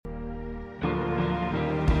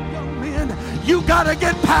You got to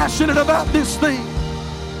get passionate about this thing.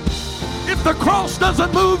 If the cross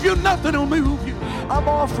doesn't move you, nothing will move you. I'm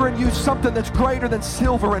offering you something that's greater than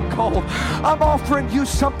silver and gold. I'm offering you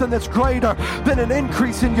something that's greater than an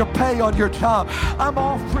increase in your pay on your job. I'm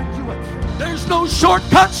offering you There's no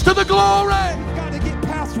shortcuts to the glory. We've got to get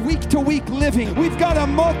past week-to-week living. We've got to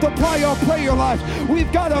multiply our prayer life.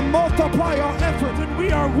 We've got to multiply our effort. And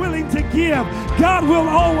we are willing to give. God will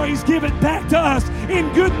always give it back to us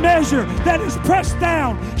in good measure that is pressed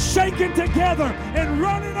down, shaken together, and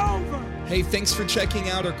running over. Hey, thanks for checking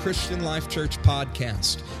out our Christian Life Church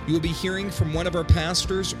podcast. You will be hearing from one of our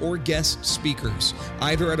pastors or guest speakers,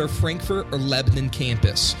 either at our Frankfort or Lebanon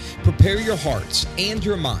campus. Prepare your hearts and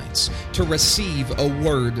your minds to receive a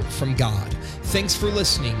word from God. Thanks for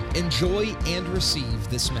listening. Enjoy and receive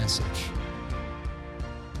this message.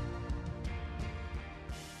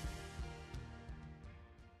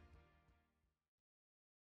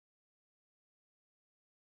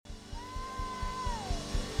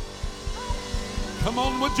 Come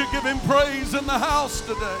on, would you give him praise in the house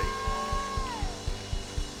today?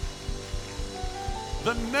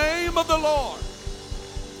 The name of the Lord.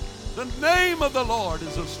 The name of the Lord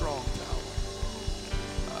is a strong tower.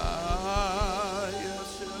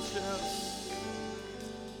 Yes.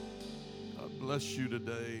 God bless you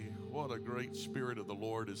today. What a great Spirit of the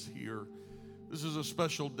Lord is here. This is a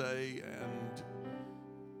special day, and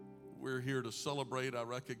we're here to celebrate. I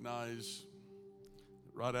recognize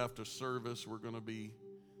right after service, we're going to be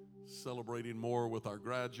celebrating more with our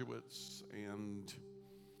graduates, and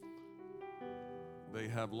they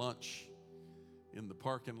have lunch in the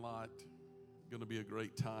parking lot. Going to be a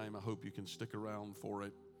great time. I hope you can stick around for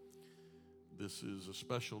it. This is a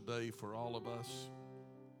special day for all of us.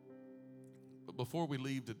 But before we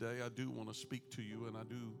leave today, I do want to speak to you, and I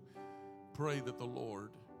do pray that the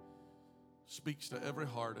Lord speaks to every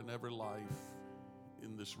heart and every life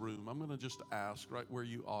in this room. I'm going to just ask right where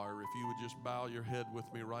you are if you would just bow your head with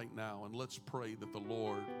me right now, and let's pray that the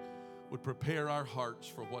Lord would prepare our hearts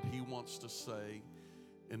for what he wants to say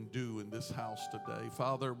and do in this house today.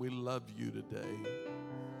 Father, we love you today.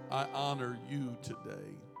 I honor you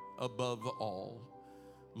today above all.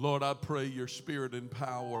 Lord, I pray your spirit and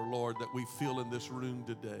power, Lord, that we feel in this room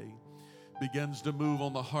today begins to move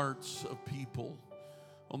on the hearts of people,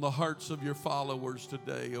 on the hearts of your followers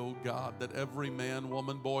today, oh God, that every man,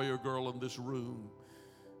 woman, boy, or girl in this room,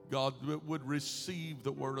 God, would receive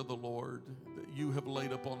the word of the Lord that you have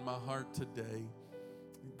laid upon my heart today.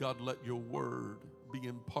 God, let your word be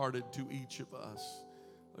imparted to each of us.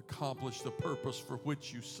 Accomplish the purpose for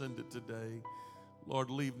which you send it today. Lord,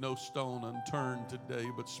 leave no stone unturned today,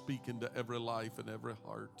 but speak into every life and every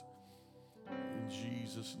heart. In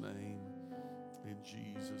Jesus' name, in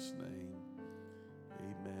Jesus' name.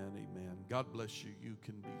 Amen, amen. God bless you. You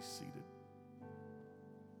can be seated.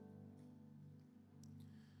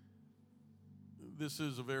 This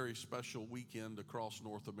is a very special weekend across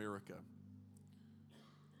North America.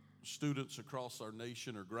 Students across our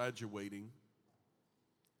nation are graduating,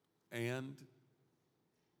 and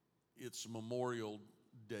it's Memorial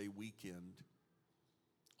Day weekend.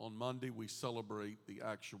 On Monday, we celebrate the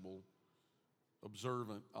actual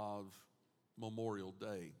observance of Memorial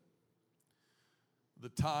Day. The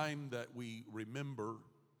time that we remember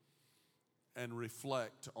and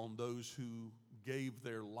reflect on those who gave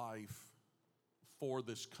their life for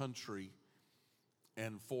this country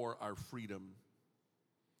and for our freedom.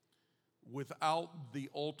 Without the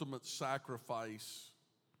ultimate sacrifice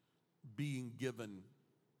being given,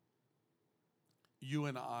 you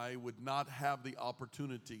and I would not have the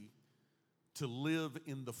opportunity to live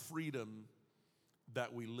in the freedom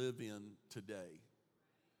that we live in today.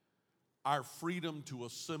 Our freedom to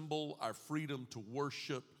assemble, our freedom to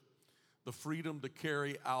worship, the freedom to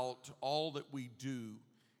carry out all that we do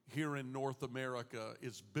here in North America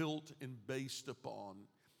is built and based upon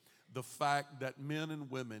the fact that men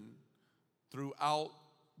and women throughout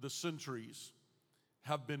the centuries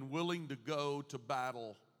have been willing to go to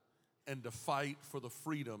battle and to fight for the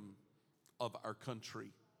freedom of our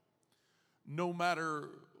country. No matter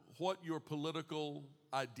what your political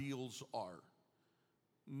ideals are,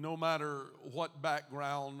 no matter what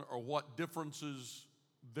background or what differences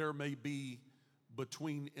there may be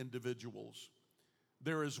between individuals,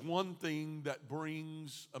 there is one thing that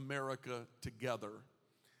brings America together,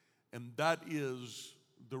 and that is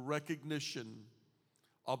the recognition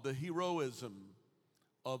of the heroism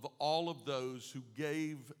of all of those who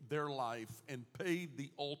gave their life and paid the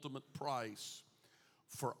ultimate price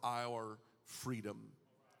for our freedom.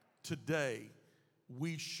 Today,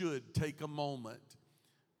 we should take a moment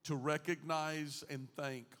to recognize and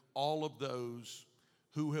thank all of those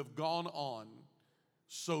who have gone on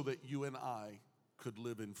so that you and I could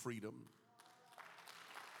live in freedom.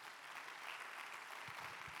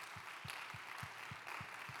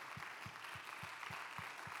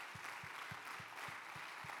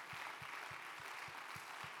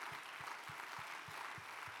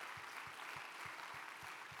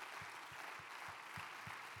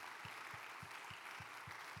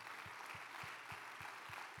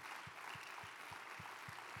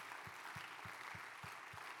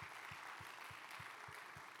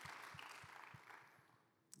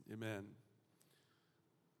 Amen.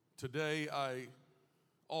 Today, I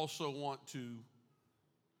also want to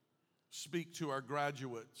speak to our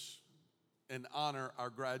graduates and honor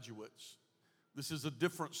our graduates. This is a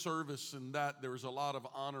different service in that there's a lot of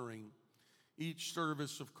honoring. Each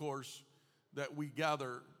service, of course, that we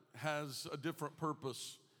gather has a different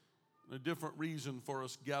purpose, a different reason for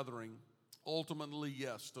us gathering. Ultimately,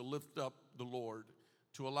 yes, to lift up the Lord,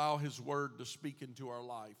 to allow His Word to speak into our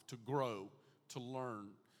life, to grow, to learn,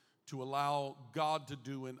 to allow God to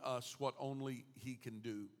do in us what only He can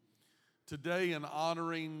do. Today, in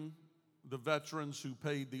honoring the veterans who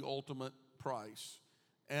paid the ultimate price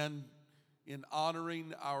and in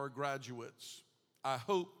honoring our graduates, I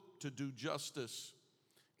hope to do justice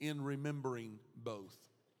in remembering both,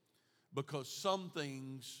 because some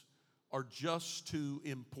things are just too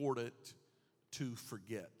important to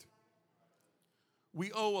forget.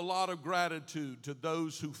 We owe a lot of gratitude to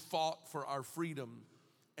those who fought for our freedom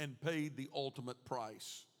and paid the ultimate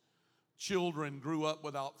price. Children grew up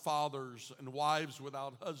without fathers, and wives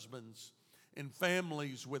without husbands, and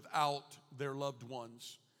families without their loved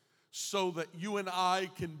ones, so that you and I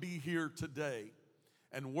can be here today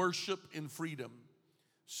and worship in freedom,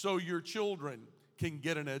 so your children can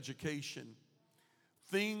get an education.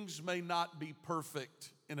 Things may not be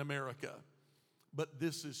perfect in America, but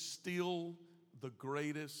this is still the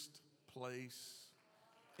greatest place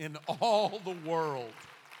in all the world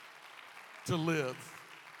to live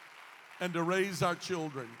and to raise our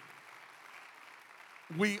children.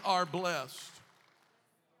 We are blessed.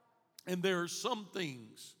 And there are some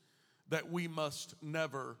things that we must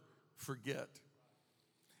never forget.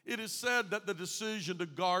 It is said that the decision to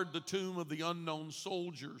guard the tomb of the unknown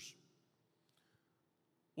soldiers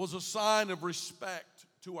was a sign of respect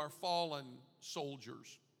to our fallen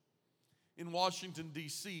soldiers. In Washington,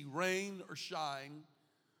 D.C., rain or shine,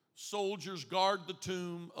 soldiers guard the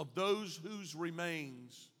tomb of those whose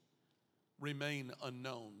remains remain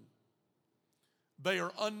unknown. They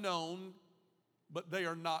are unknown, but they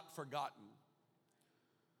are not forgotten.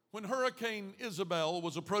 When Hurricane Isabel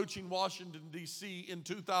was approaching Washington, D.C. in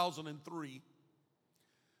 2003,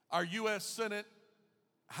 our U.S. Senate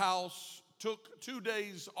House took 2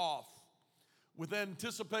 days off with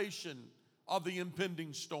anticipation of the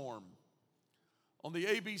impending storm. On the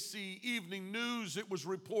ABC Evening News, it was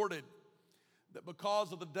reported that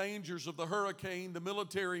because of the dangers of the hurricane, the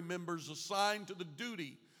military members assigned to the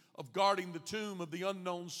duty of guarding the tomb of the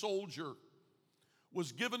unknown soldier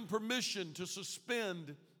was given permission to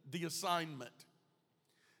suspend the assignment.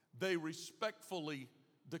 They respectfully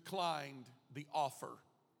declined the offer.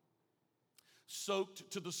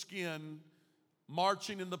 Soaked to the skin,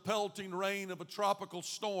 marching in the pelting rain of a tropical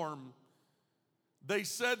storm, they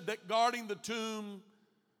said that guarding the tomb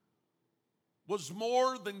was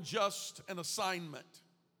more than just an assignment,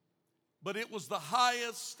 but it was the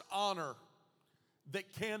highest honor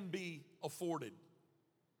that can be afforded.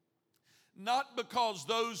 Not because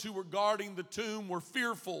those who were guarding the tomb were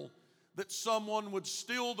fearful that someone would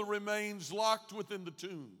steal the remains locked within the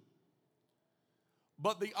tomb,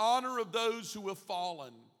 but the honor of those who have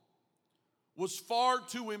fallen was far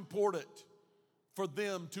too important for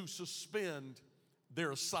them to suspend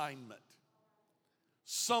their assignment.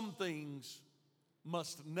 Some things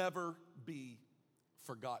must never be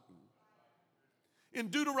forgotten. In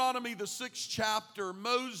Deuteronomy, the 6th chapter,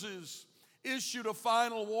 Moses issued a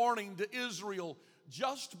final warning to Israel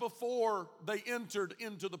just before they entered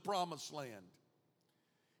into the promised land.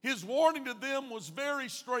 His warning to them was very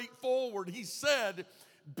straightforward. He said,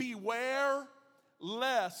 "Beware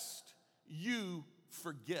lest you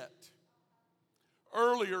forget."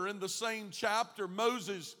 Earlier in the same chapter,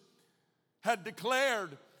 Moses had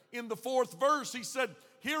declared in the 4th verse, he said,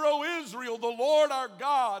 "Hear, O Israel, the Lord our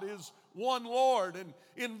God is one Lord." And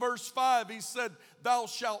in verse 5, he said, "Thou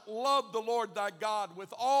shalt love the Lord thy God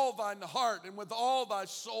with all thine heart and with all thy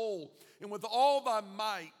soul and with all thy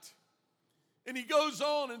might." And he goes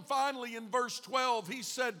on, and finally in verse 12, he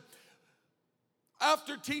said,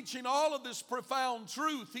 after teaching all of this profound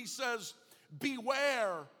truth, he says,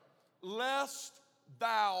 "Beware lest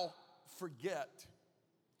thou forget."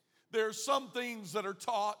 There are some things that are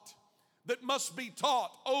taught that must be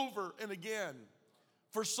taught over and again.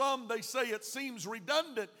 For some, they say it seems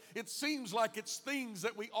redundant. It seems like it's things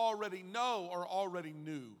that we already know or already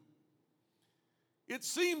knew. It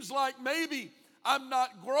seems like maybe I'm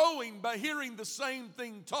not growing by hearing the same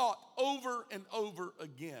thing taught over and over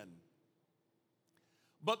again.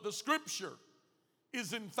 But the Scripture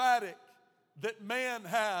is emphatic that man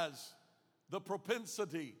has the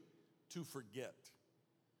propensity to forget.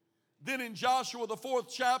 Then in Joshua, the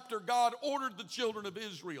 4th chapter, God ordered the children of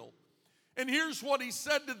Israel. And here's what he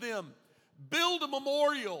said to them: build a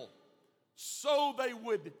memorial so they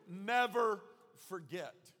would never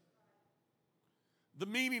forget. The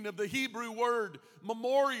meaning of the Hebrew word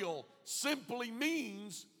memorial simply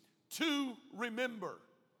means to remember.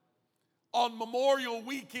 On Memorial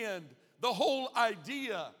Weekend, the whole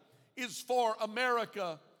idea is for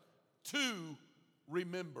America to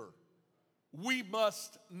remember. We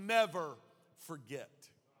must never forget.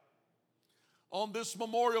 On this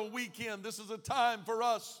Memorial Weekend, this is a time for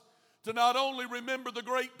us to not only remember the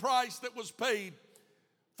great price that was paid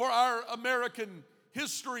for our American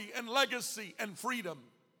history and legacy and freedom,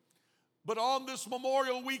 but on this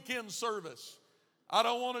Memorial Weekend service, I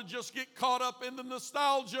don't want to just get caught up in the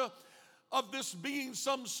nostalgia of this being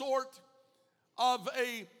some sort of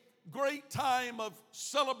a great time of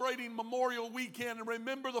celebrating Memorial Weekend and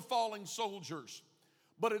remember the fallen soldiers.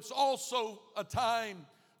 But it's also a time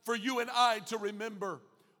for you and I to remember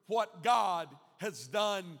what God has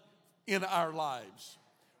done in our lives.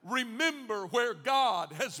 Remember where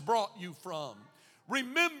God has brought you from.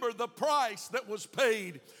 Remember the price that was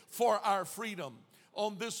paid for our freedom.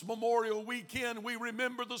 On this Memorial Weekend, we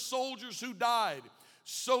remember the soldiers who died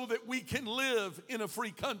so that we can live in a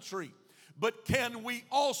free country. But can we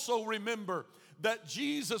also remember that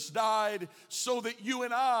Jesus died so that you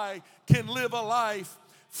and I can live a life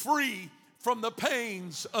free from the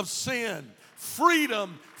pains of sin,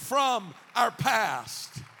 freedom from our past?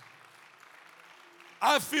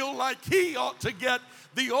 I feel like he ought to get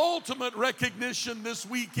the ultimate recognition this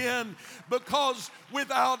weekend, because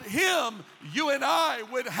without him, you and I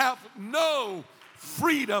would have no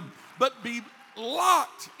freedom, but be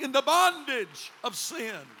locked in the bondage of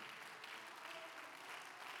sin.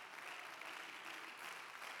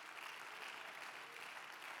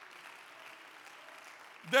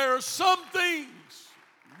 There are some things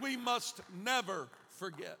we must never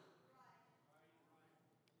forget.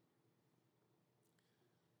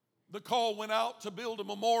 The call went out to build a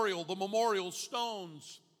memorial. The memorial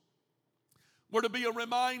stones were to be a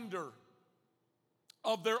reminder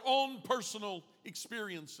of their own personal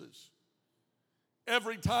experiences.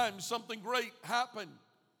 Every time something great happened,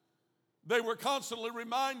 they were constantly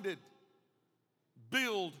reminded,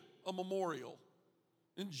 build a memorial.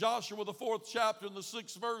 In Joshua, the 4th chapter, in the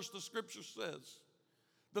 6th verse, the Scripture says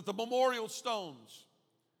that the memorial stones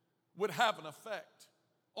would have an effect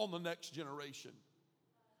on the next generation.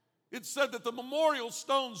 It said that the memorial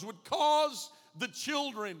stones would cause the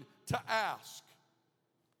children to ask,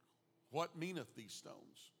 what meaneth these stones?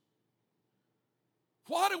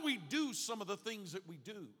 Why do we do some of the things that we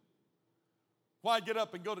do? Why get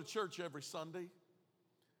up and go to church every Sunday?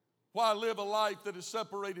 Why live a life that is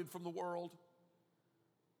separated from the world?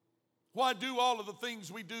 Why do all of the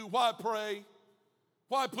things we do? Why pray?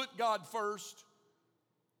 Why put God first?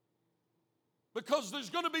 Because there's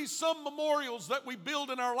going to be some memorials that we build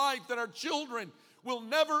in our life that our children will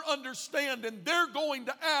never understand, and they're going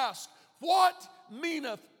to ask, what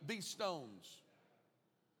meaneth these stones?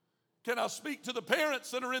 Can I speak to the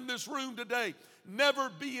parents that are in this room today? Never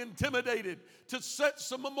be intimidated to set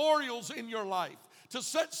some memorials in your life, to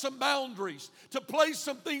set some boundaries, to place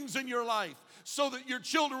some things in your life so that your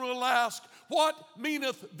children will ask, what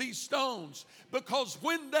meaneth these stones? Because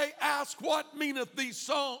when they ask what meaneth these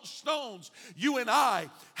stones, you and I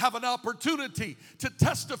have an opportunity to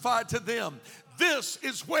testify to them. This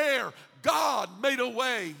is where God made a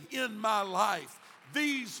way in my life.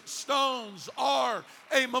 These stones are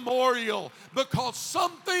a memorial because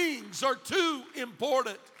some things are too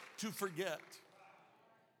important to forget.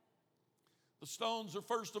 The stones are,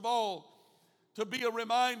 first of all, to be a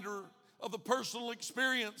reminder of the personal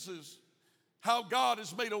experiences, how God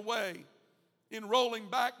has made a way in rolling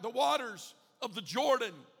back the waters of the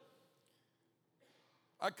Jordan.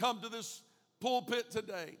 I come to this pulpit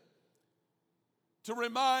today to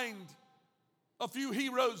remind a few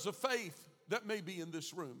heroes of faith that may be in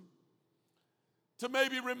this room, to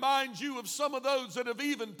maybe remind you of some of those that have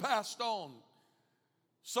even passed on,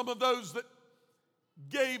 some of those that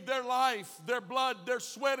gave their life, their blood, their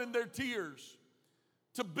sweat, and their tears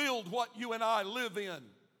to build what you and I live in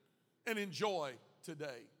and enjoy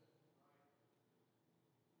today.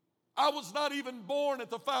 I was not even born at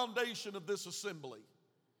the foundation of this assembly.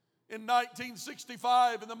 In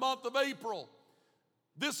 1965, in the month of April,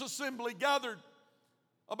 this assembly gathered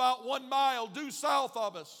about 1 mile due south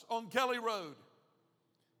of us on Kelly Road.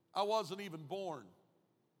 I wasn't even born.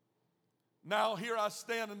 Now here I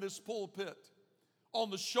stand in this pulpit on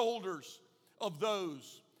the shoulders of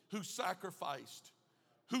those who sacrificed,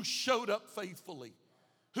 who showed up faithfully,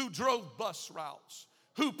 who drove bus routes,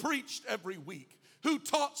 who preached every week, who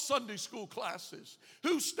taught Sunday school classes,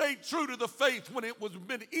 who stayed true to the faith when it would have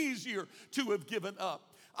been easier to have given up.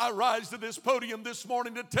 I rise to this podium this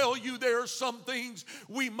morning to tell you there are some things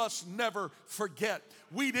we must never forget.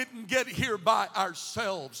 We didn't get here by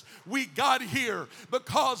ourselves. We got here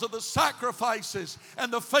because of the sacrifices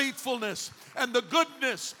and the faithfulness and the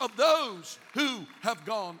goodness of those who have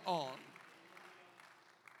gone on.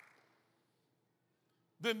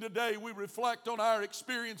 Then today we reflect on our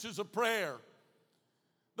experiences of prayer,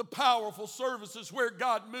 the powerful services where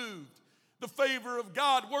God moved, the favor of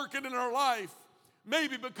God working in our life,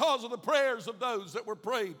 maybe because of the prayers of those that were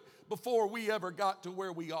prayed before we ever got to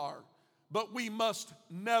where we are. But we must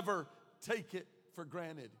never take it for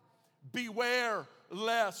granted. Beware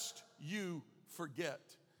lest you forget.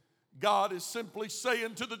 God is simply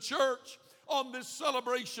saying to the church on this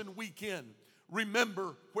celebration weekend,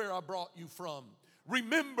 remember where I brought you from.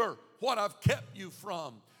 Remember what I've kept you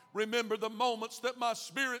from. Remember the moments that my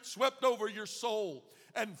Spirit swept over your soul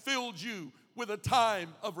and filled you with a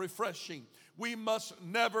time of refreshing. We must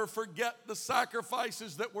never forget the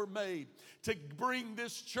sacrifices that were made to bring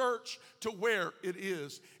this church to where it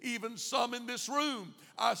is. Even some in this room,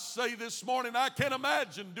 I say this morning, I can't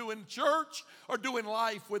imagine doing church or doing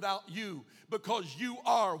life without you, because you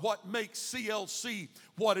are what makes CLC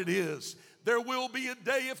what it is. There will be a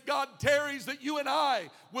day, if God tarries, that you and I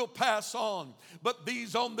will pass on. But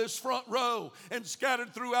these on this front row and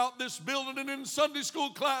scattered throughout this building and in Sunday school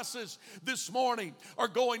classes this morning are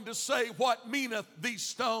going to say, what meaneth these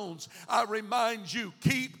stones? I remind you,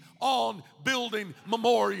 keep on building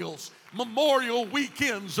memorials. Memorial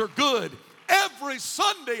weekends are good. Every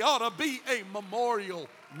Sunday ought to be a memorial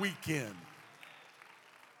weekend.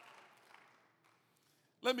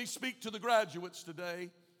 Let me speak to the graduates today.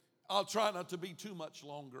 I'll try not to be too much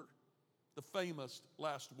longer. The famous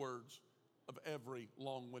last words of every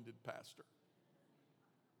long-winded pastor.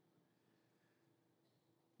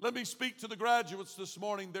 Let me speak to the graduates this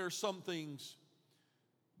morning. There are some things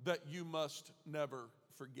that you must never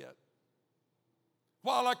forget.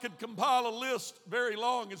 While I could compile a list very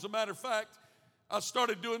long, as a matter of fact, I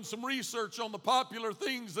started doing some research on the popular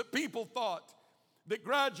things that people thought that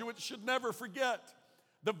graduates should never forget.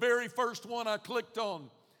 The very first one I clicked on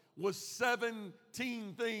was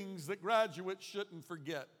 17 things that graduates shouldn't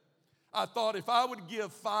forget. I thought if I would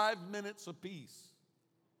give 5 minutes apiece,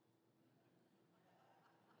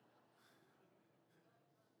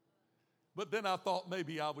 but then I thought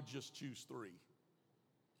maybe I would just choose 3.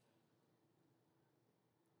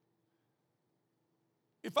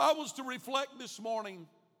 If I was to reflect this morning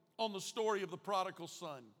on the story of the prodigal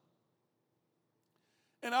son,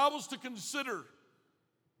 and I was to consider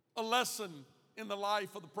a lesson in the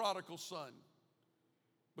life of the prodigal son,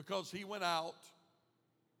 because he went out,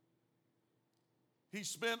 he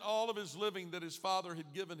spent all of his living that his father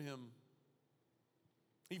had given him.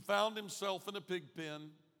 He found himself in a pig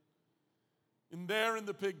pen, and there in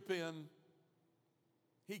the pig pen,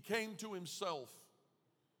 he came to himself.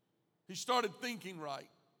 He started thinking right,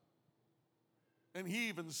 and he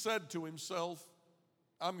even said to himself,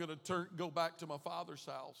 I'm going to go back to my father's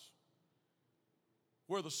house,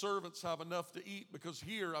 where the servants have enough to eat, because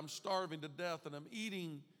here I'm starving to death and I'm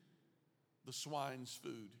eating the swine's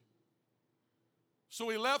food. So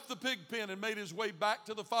he left the pig pen and made his way back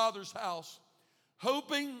to the father's house,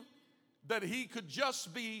 hoping that he could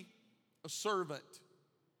just be a servant.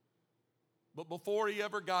 But before he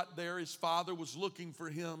ever got there, his father was looking for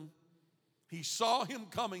him. He saw him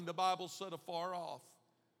coming, the Bible said, afar off.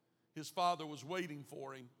 His father was waiting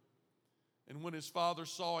for him. And when his father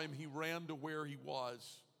saw him, he ran to where he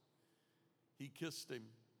was. He kissed him.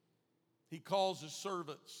 He calls his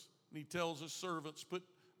servants, and he tells his servants, put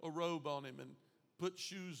a robe on him and put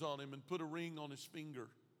shoes on him and put a ring on his finger.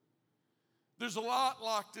 There's a lot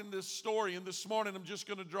locked in this story, and this morning I'm just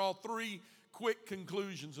going to draw 3 quick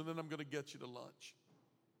conclusions, and then I'm going to get you to lunch.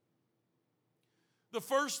 The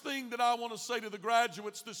first thing that I want to say to the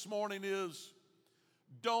graduates this morning is,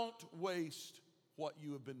 don't waste what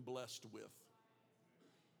you have been blessed with.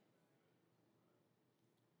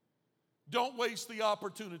 Don't waste the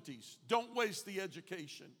opportunities. Don't waste the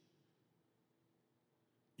education.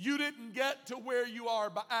 You didn't get to where you are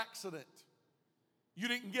by accident. You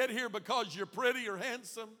didn't get here because you're pretty or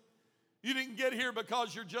handsome. You didn't get here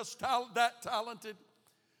because you're just that talented.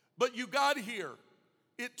 But you got here.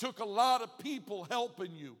 It took a lot of people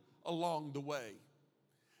helping you along the way.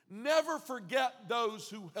 Never forget those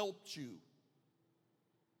who helped you.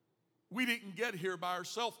 We didn't get here by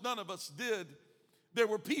ourselves. None of us did. There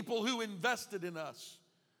were people who invested in us.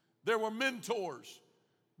 There were mentors.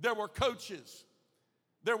 There were coaches.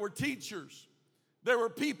 There were teachers. There were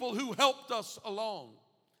people who helped us along.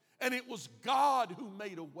 And it was God who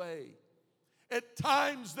made a way. At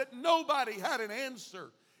times that nobody had an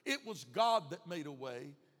answer, it was God that made a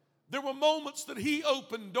way. There were moments that He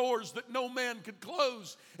opened doors that no man could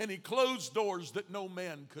close, and He closed doors that no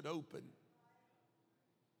man could open.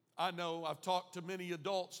 I know I've talked to many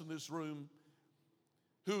adults in this room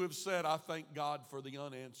who have said, I thank God for the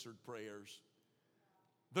unanswered prayers.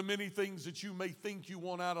 The many things that you may think you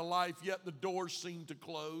want out of life, yet the doors seem to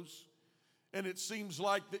close. And it seems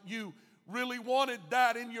like that you really wanted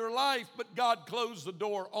that in your life, but God closed the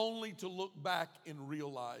door only to look back and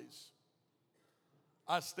realize,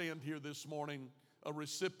 I stand here this morning a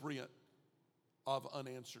recipient of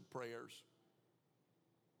unanswered prayers.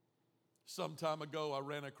 Some time ago, I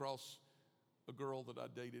ran across a girl that I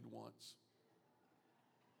dated once.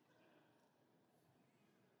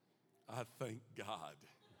 I thank God.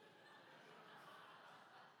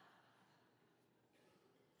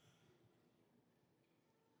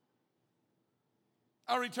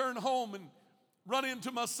 I returned home and run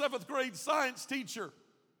into my 7th grade science teacher,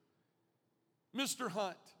 Mr.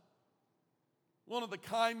 Hunt, one of the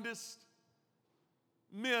kindest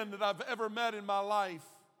men that I've ever met in my life.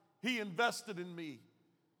 He invested in me.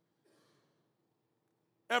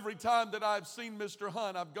 Every time that I've seen Mr.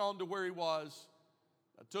 Hunt, I've gone to where he was.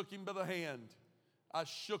 I took him by the hand. I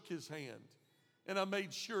shook his hand. And I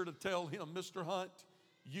made sure to tell him, Mr. Hunt,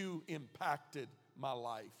 you impacted my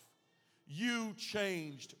life. You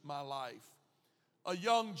changed my life. A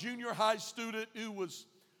young junior high student who was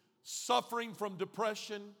suffering from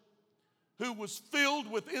depression, who was filled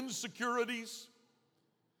with insecurities,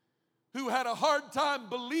 who had a hard time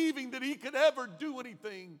believing that he could ever do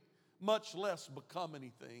anything, much less become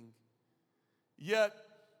anything. Yet,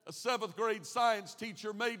 a 7th grade science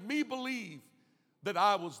teacher made me believe that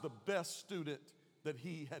I was the best student that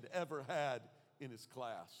he had ever had in his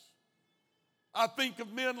class. I think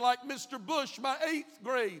of men like Mr. Bush, my 8th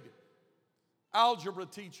grade algebra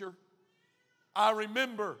teacher. I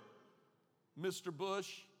remember Mr. Bush,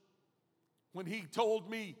 when he told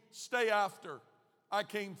me, stay after I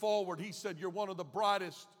came forward, he said, you're one of the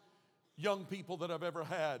brightest young people that I've ever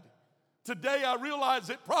had. Today I realize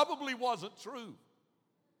it probably wasn't true.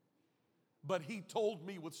 But he told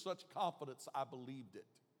me with such confidence, I believed it.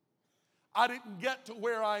 I didn't get to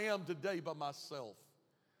where I am today by myself.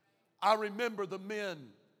 I remember the men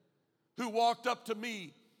who walked up to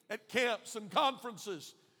me at camps and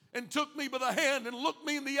conferences and took me by the hand and looked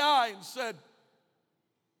me in the eye and said,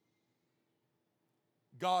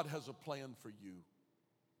 God has a plan for you.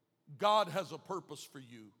 God has a purpose for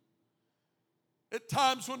you. At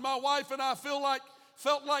times when my wife and I felt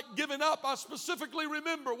like giving up, I specifically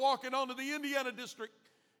remember walking onto the Indiana District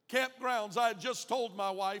campgrounds. I had just told my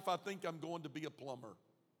wife, I think I'm going to be a plumber.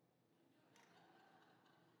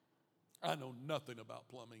 I know nothing about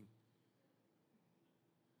plumbing.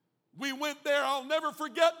 We went there. I'll never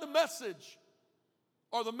forget the message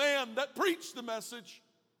or the man that preached the message.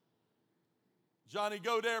 Johnny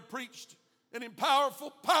Godare preached an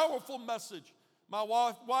powerful message. My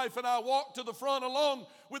wife and I walked to the front along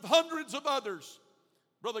with hundreds of others.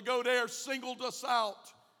 Brother Godare singled us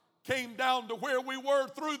out, came down to where we were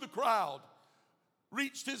through the crowd,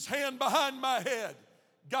 reached his hand behind my head,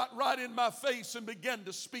 got right in my face and began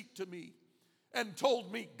to speak to me and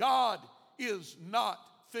told me, God is not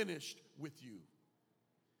finished with you.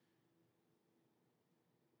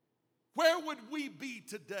 Where would we be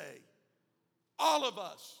today, all of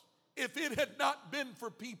us, if it had not been for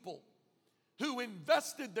people who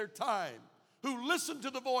invested their time, who listened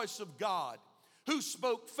to the voice of God, who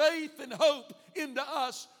spoke faith and hope into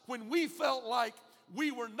us when we felt like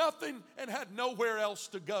we were nothing and had nowhere else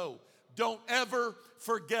to go? Don't ever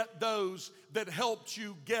forget those that helped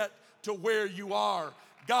you get to where you are.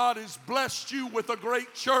 God has blessed you with a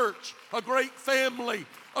great church, a great family,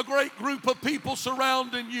 a great group of people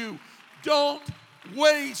surrounding you. Don't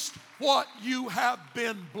waste what you have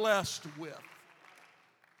been blessed with.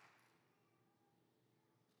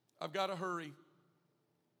 I've got to hurry.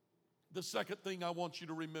 The second thing I want you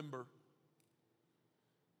to remember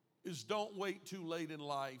is don't wait too late in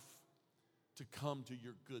life to come to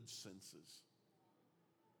your good senses.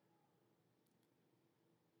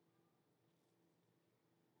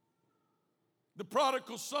 The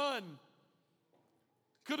prodigal son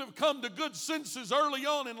could have come to good senses early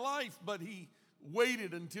on in life, but he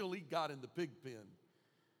waited until he got in the pig pen.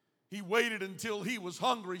 He waited until he was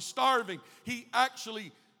hungry, starving. He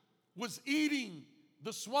actually was eating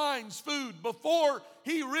the swine's food before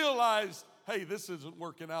he realized, hey, this isn't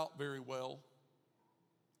working out very well.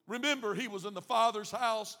 Remember, he was in the Father's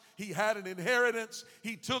house. He had an inheritance.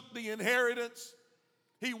 He took the inheritance.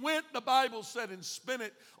 He went, the Bible said, and spent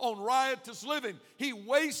it on riotous living. He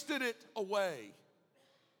wasted it away.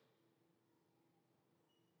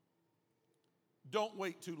 Don't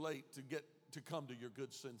wait too late to come to your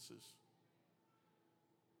good senses.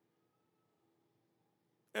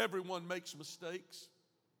 Everyone makes mistakes.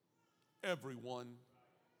 Everyone.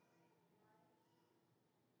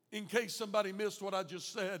 In case somebody missed what I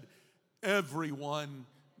just said, everyone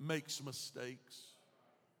makes mistakes.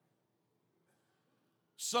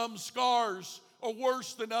 Some scars are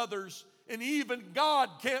worse than others, and even God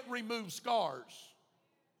can't remove scars.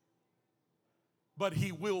 But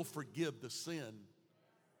He will forgive the sin.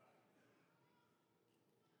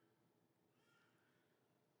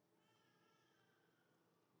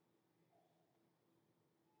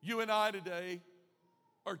 You and I today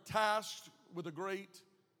are tasked with a great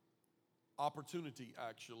opportunity,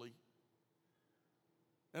 actually.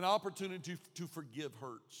 An opportunity to forgive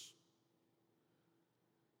hurts.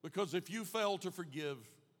 Because if you fail to forgive,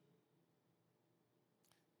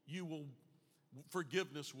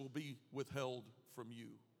 forgiveness will be withheld from you.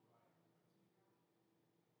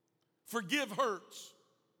 Forgive hurts.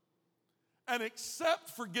 And accept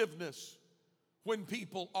forgiveness when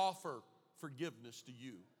people offer forgiveness to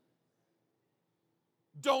you.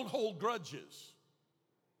 Don't hold grudges.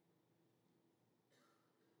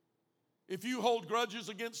 If you hold grudges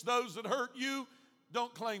against those that hurt you,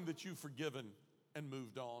 don't claim that you've forgiven and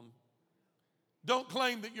moved on. Don't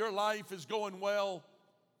claim that your life is going well.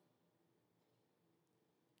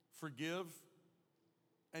 Forgive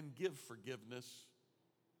and give forgiveness.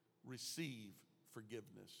 Receive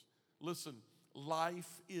forgiveness. Listen,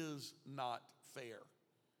 life is not fair.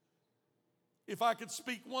 If I could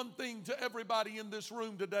speak one thing to everybody in this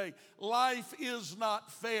room today, life is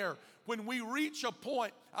not fair. When we reach a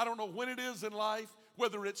point, I don't know when it is in life,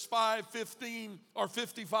 whether it's 5, 15, or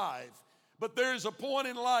 55, but there is a point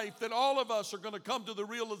in life that all of us are going to come to the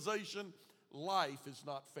realization life is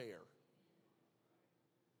not fair.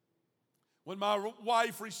 When my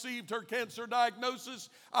wife received her cancer diagnosis,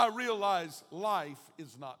 I realized life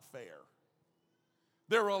is not fair.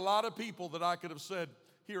 There are a lot of people that I could have said,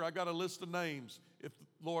 here, I got a list of names.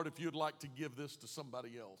 Lord, if you'd like to give this to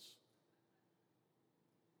somebody else.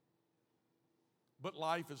 But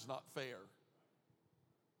life is not fair.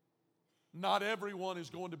 Not everyone is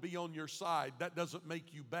going to be on your side. That doesn't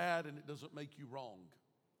make you bad and it doesn't make you wrong.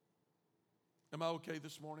 Am I okay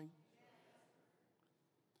this morning?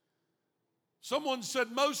 Someone said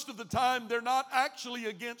most of the time they're not actually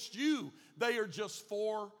against you. They are just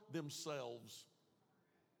for themselves.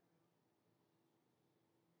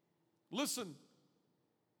 Listen,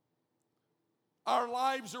 our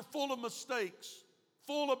lives are full of mistakes,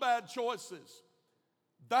 full of bad choices.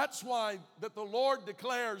 That's why that the Lord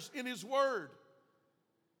declares in His Word,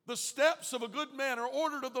 the steps of a good man are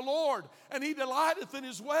ordered of the Lord, and He delighteth in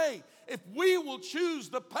His way. If we will choose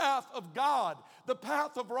the path of God, the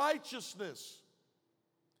path of righteousness,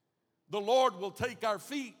 the Lord will take our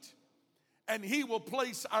feet, and He will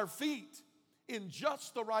place our feet in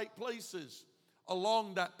just the right places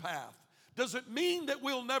along that path. Does it mean that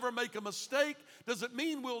we'll never make a mistake? Does it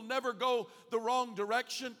mean we'll never go the wrong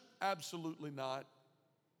direction? Absolutely not.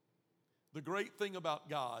 The great thing about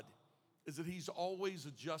God is that He's always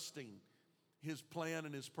adjusting His plan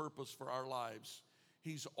and His purpose for our lives.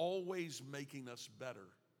 He's always making us better.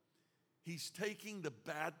 He's taking the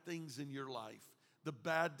bad things in your life, the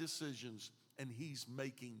bad decisions, and He's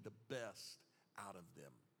making the best out of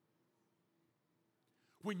them.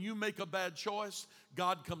 When you make a bad choice,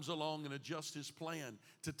 God comes along and adjusts His plan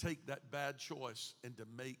to take that bad choice and to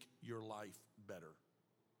make your life better.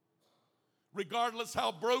 Regardless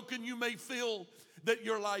how broken you may feel that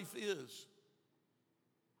your life is,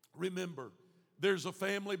 remember, there's a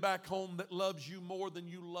family back home that loves you more than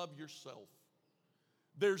you love yourself.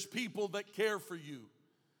 There's people that care for you.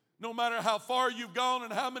 No matter how far you've gone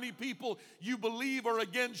and how many people you believe are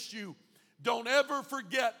against you, don't ever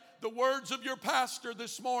forget the words of your pastor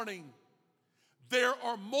this morning. There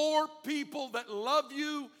are more people that love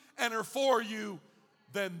you and are for you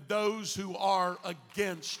than those who are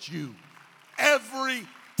against you. Every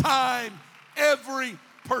time, every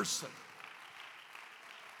person.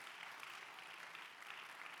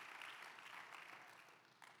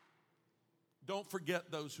 Don't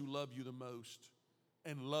forget those who love you the most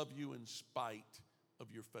and love you in spite of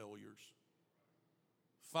your failures.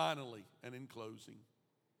 Finally, and in closing,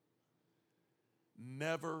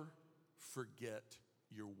 never forget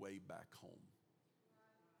your way back home.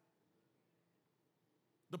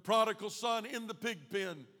 The prodigal son in the pig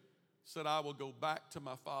pen said, I will go back to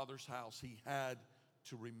my father's house. He had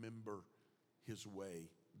to remember his way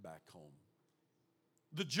back home.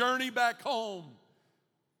 The journey back home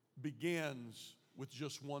begins with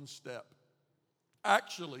just one step.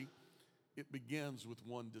 Actually, it begins with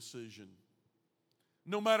one decision.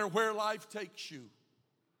 No matter where life takes you,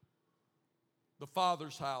 the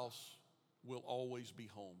Father's house will always be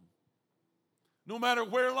home. No matter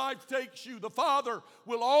where life takes you, the Father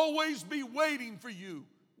will always be waiting for you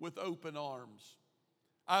with open arms.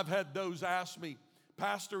 I've had those ask me,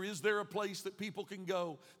 Pastor, is there a place that people can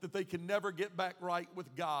go that they can never get back right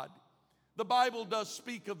with God? The Bible does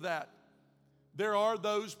speak of that. There are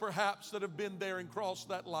those perhaps that have been there and crossed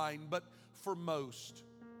that line, but for most,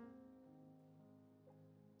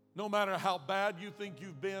 no matter how bad you think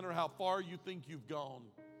you've been or how far you think you've gone,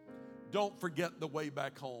 don't forget the way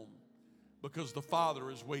back home, because the Father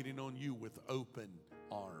is waiting on you with open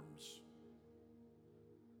arms.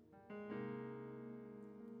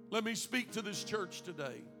 Let me speak to this church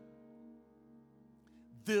today.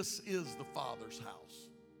 This is the Father's house.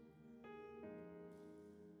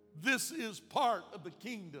 This is part of the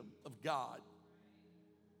kingdom of God.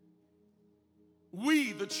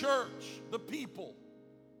 We, the church, the people,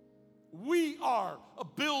 we are a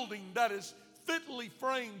building that is fitly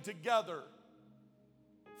framed together,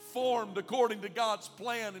 formed according to God's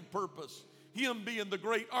plan and purpose. Him being the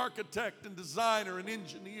great architect and designer and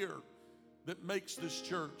engineer that makes this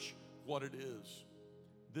church what it is.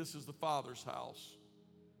 This is the Father's house.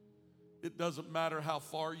 It doesn't matter how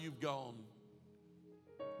far you've gone,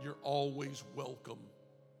 you're always welcome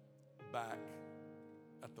back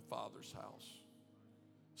at the Father's house.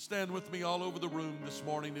 Stand with me all over the room this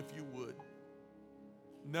morning if you would.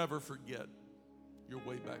 Never forget your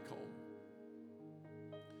way back home.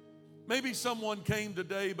 Maybe someone came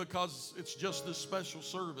today because it's just this special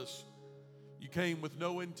service. You came with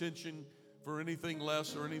no intention for anything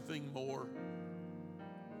less or anything more.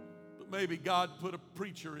 But maybe God put a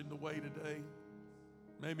preacher in the way today.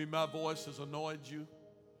 Maybe my voice has annoyed you.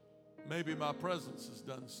 Maybe my presence has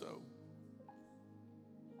done so.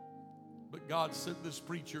 But God sent this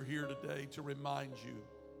preacher here today to remind you,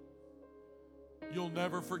 you'll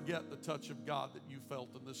never forget the touch of God that you felt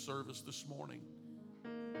in this service this morning.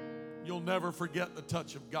 You'll never forget the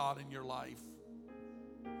touch of God in your life.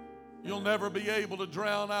 You'll never be able to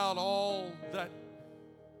drown out all that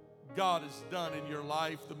God has done in your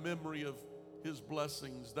life, the memory of His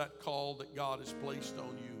blessings, that call that God has placed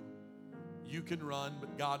on you. You can run,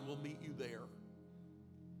 but God will meet you there.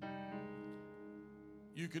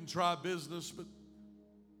 You can try business, but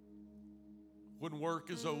when work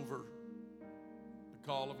is over, the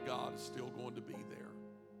call of God is still going to be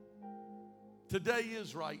there. Today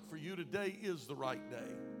is right for you. Today is the right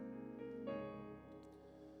day.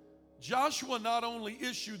 Joshua not only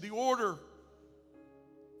issued the order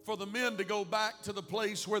for the men to go back to the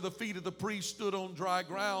place where the feet of the priest stood on dry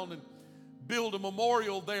ground and build a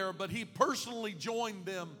memorial there, but he personally joined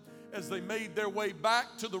them as they made their way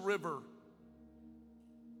back to the river.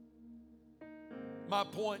 My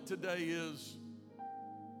point today is,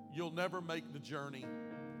 you'll never make the journey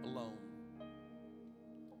alone.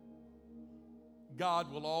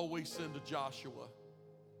 God will always send a Joshua.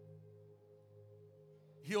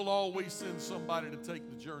 He'll always send somebody to take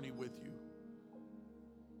the journey with you.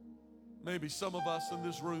 Maybe some of us in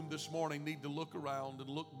this room this morning need to look around and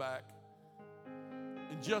look back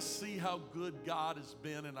and just see how good God has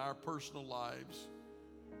been in our personal lives.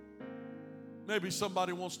 Maybe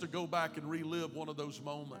somebody wants to go back and relive one of those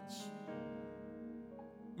moments.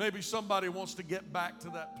 Maybe somebody wants to get back to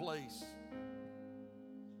that place.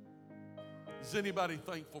 Is anybody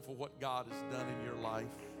thankful for what God has done in your life?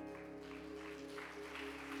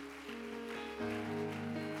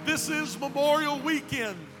 This is Memorial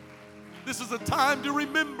Weekend. This is a time to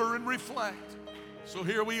remember and reflect. So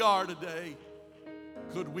here we are today.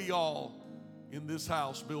 Could we all in this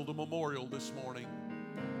house build a memorial this morning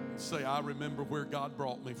and say, I remember where God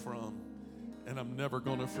brought me from, and I'm never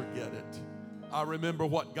going to forget it. I remember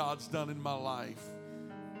what God's done in my life.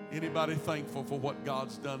 Anybody thankful for what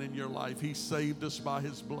God's done in your life? He saved us by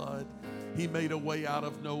His blood. He made a way out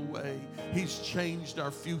of no way. He's changed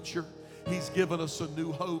our future. He's given us a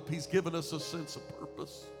new hope. He's given us a sense of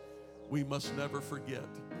purpose. We must never forget.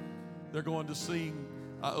 They're going to sing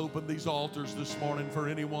I open these altars this morning for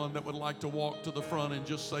anyone that would like to walk to the front and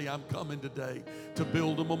just say, I'm coming today to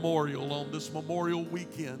build a memorial on this Memorial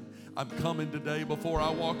Weekend. I'm coming today before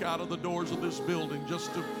I walk out of the doors of this building,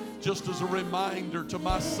 just as a reminder to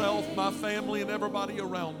myself, my family, and everybody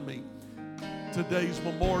around me. Today's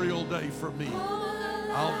Memorial Day for me.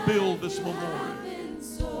 I'll build this memorial.